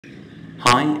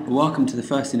Hi, welcome to the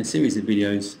first in a series of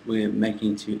videos we're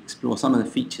making to explore some of the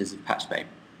features of Pachube.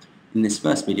 In this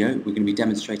first video we're going to be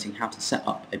demonstrating how to set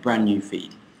up a brand new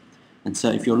feed. And so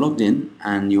if you're logged in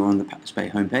and you're on the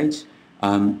Pachube homepage,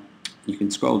 you can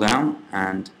scroll down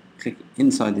and click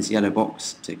inside this yellow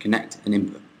box to connect an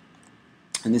input.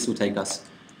 And this will take us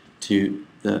to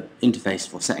the interface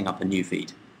for setting up a new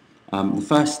feed. The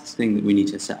first thing that we need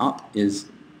to set up is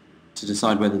to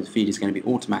decide whether the feed is going to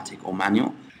be automatic or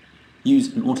manual.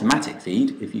 Use an automatic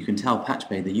feed if you can tell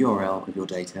Pachube the URL of your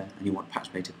data and you want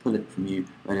Pachube to pull it from you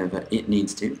whenever it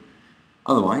needs to.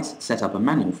 Otherwise, set up a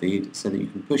manual feed so that you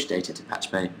can push data to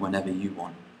Pachube whenever you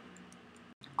want.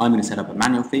 I'm going to set up a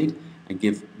manual feed and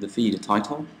give the feed a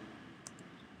title.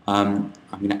 I'm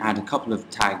going to add a couple of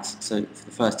tags, so for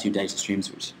the first two data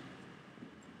streams which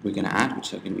we're going to add,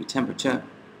 which are going to be temperature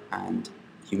and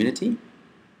humidity.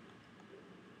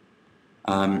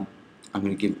 I'm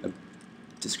going to give a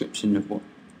description of what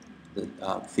the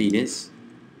feed is.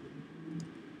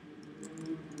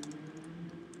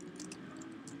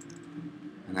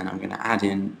 And then I'm going to add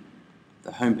in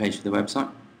the home page for the website,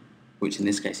 which in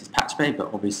this case is Pachube,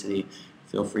 but obviously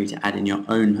feel free to add in your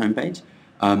own home page.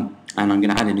 And I'm going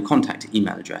to add in a contact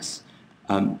email address.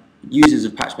 Users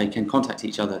of Pachube can contact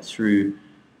each other through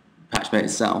Pachube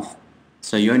itself,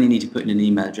 so you only need to put in an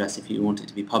email address if you want it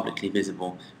to be publicly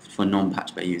visible for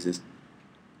non-Pachube users.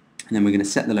 And then we're going to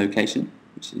set the location,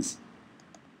 which is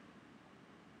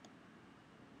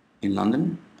in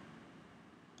London.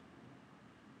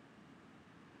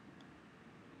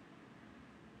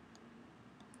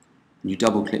 And you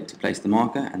double click to place the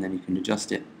marker, and then you can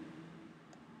adjust it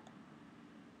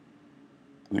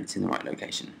when it's in the right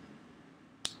location.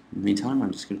 In the meantime,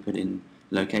 I'm just going to put in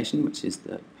location, which is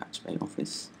the Pachube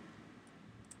office,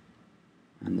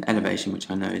 and the elevation,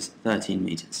 which I know is 13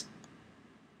 meters.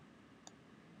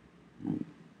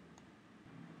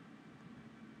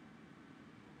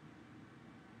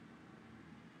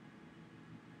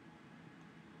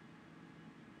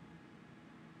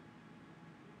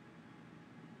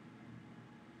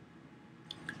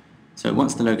 So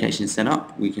once the location is set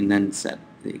up, we can then set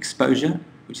the exposure,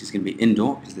 which is going to be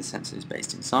indoor because the sensor is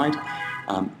based inside.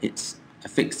 It's a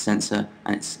fixed sensor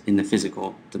and it's in the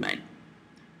physical domain.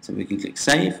 So we can click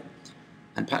Save,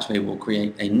 and Pachube will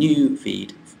create a new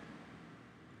feed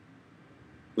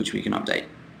which we can update.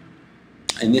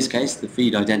 In this case, the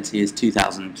feed identity is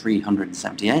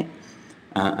 2378,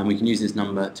 and we can use this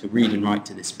number to read and write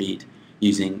to this feed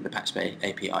using the Pachube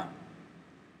API.